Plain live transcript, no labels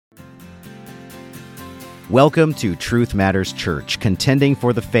Welcome to Truth Matters Church, contending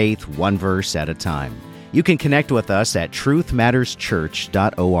for the faith one verse at a time. You can connect with us at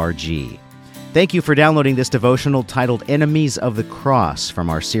truthmatterschurch.org. Thank you for downloading this devotional titled Enemies of the Cross from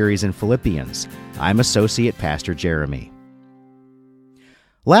our series in Philippians. I'm Associate Pastor Jeremy.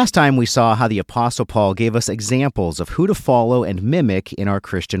 Last time we saw how the Apostle Paul gave us examples of who to follow and mimic in our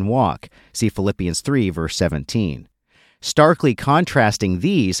Christian walk. See Philippians 3, verse 17. Starkly contrasting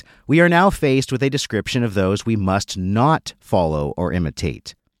these, we are now faced with a description of those we must not follow or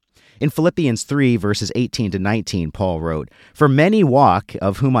imitate. In Philippians 3, verses 18 to 19, Paul wrote, "For many walk,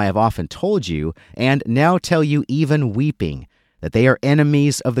 of whom I have often told you, and now tell you even weeping, that they are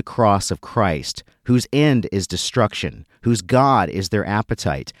enemies of the cross of Christ, whose end is destruction, whose God is their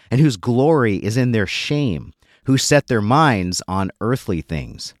appetite, and whose glory is in their shame, who set their minds on earthly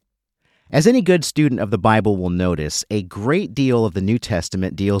things." As any good student of the Bible will notice, a great deal of the New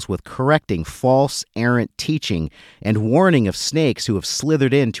Testament deals with correcting false, errant teaching and warning of snakes who have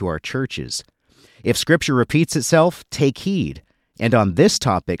slithered into our churches. If Scripture repeats itself, take heed. And on this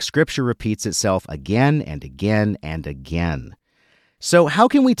topic, Scripture repeats itself again and again and again. So how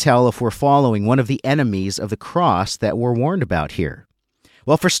can we tell if we're following one of the enemies of the cross that we're warned about here?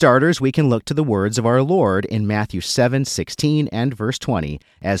 Well, for starters, we can look to the words of our Lord in Matthew 7:16 and verse 20,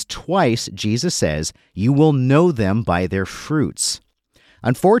 as twice Jesus says, "You will know them by their fruits."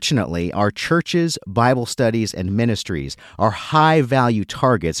 Unfortunately, our churches, Bible studies, and ministries are high-value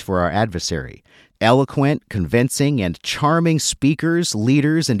targets for our adversary. Eloquent, convincing, and charming speakers,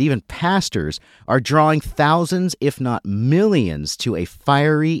 leaders, and even pastors are drawing thousands, if not millions, to a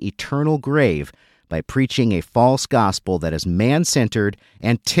fiery, eternal grave by preaching a false gospel that is man-centered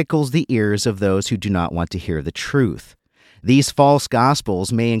and tickles the ears of those who do not want to hear the truth. These false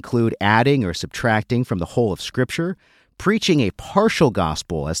gospels may include adding or subtracting from the whole of Scripture, preaching a partial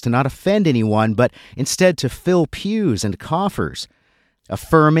gospel as to not offend anyone, but instead to fill pews and coffers,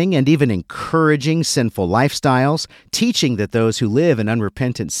 affirming and even encouraging sinful lifestyles, teaching that those who live in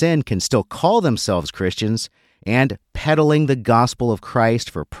unrepentant sin can still call themselves Christians, and peddling the gospel of Christ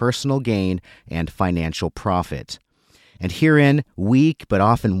for personal gain and financial profit. And herein, weak but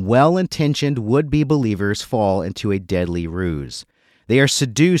often well-intentioned would-be believers fall into a deadly ruse. They are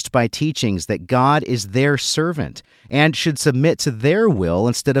seduced by teachings that God is their servant and should submit to their will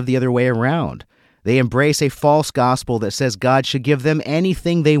instead of the other way around. They embrace a false gospel that says God should give them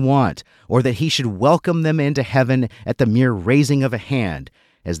anything they want, or that He should welcome them into heaven at the mere raising of a hand,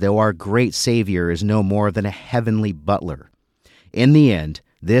 as though our great Savior is no more than a heavenly butler. In the end,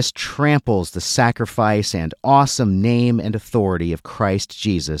 this tramples the sacrifice and awesome name and authority of Christ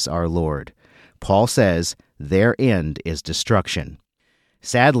Jesus our Lord. Paul says, their end is destruction.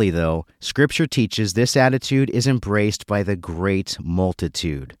 Sadly, though, Scripture teaches this attitude is embraced by the great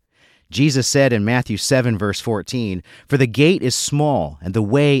multitude. Jesus said in Matthew 7, verse 14, "For the gate is small, and the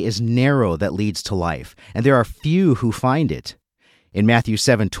way is narrow that leads to life, and there are few who find it." In Matthew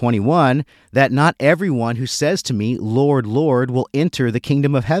 7:21, that not everyone who says to me, "Lord, Lord," will enter the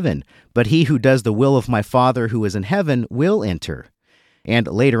kingdom of heaven, but he who does the will of my Father who is in heaven will enter. And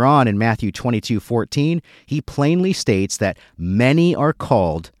later on in Matthew 22:14, he plainly states that many are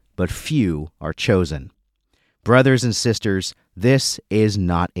called, but few are chosen. Brothers and sisters, this is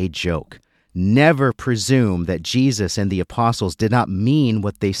not a joke. Never presume that Jesus and the apostles did not mean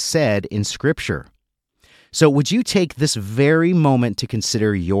what they said in Scripture. So would you take this very moment to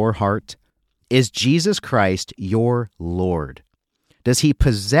consider your heart? Is Jesus Christ your Lord? Does He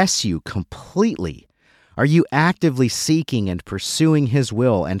possess you completely? Are you actively seeking and pursuing His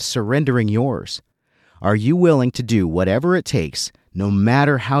will and surrendering yours? Are you willing to do whatever it takes, no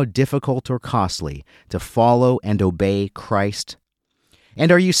matter how difficult or costly, to follow and obey Christ? And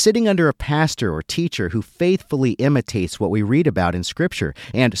are you sitting under a pastor or teacher who faithfully imitates what we read about in Scripture,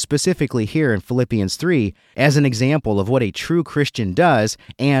 and specifically here in Philippians 3, as an example of what a true Christian does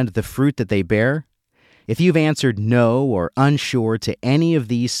and the fruit that they bear? If you've answered no or unsure to any of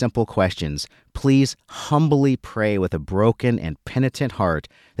these simple questions, please humbly pray with a broken and penitent heart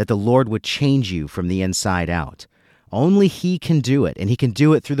that the Lord would change you from the inside out. Only He can do it, and He can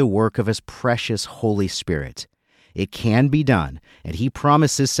do it through the work of His precious Holy Spirit. It can be done, and He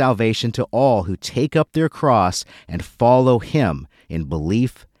promises salvation to all who take up their cross and follow Him in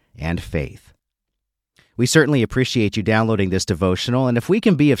belief and faith. We certainly appreciate you downloading this devotional, and if we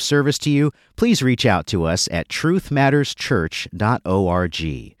can be of service to you, please reach out to us at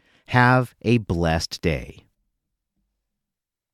truthmatterschurch.org. Have a blessed day.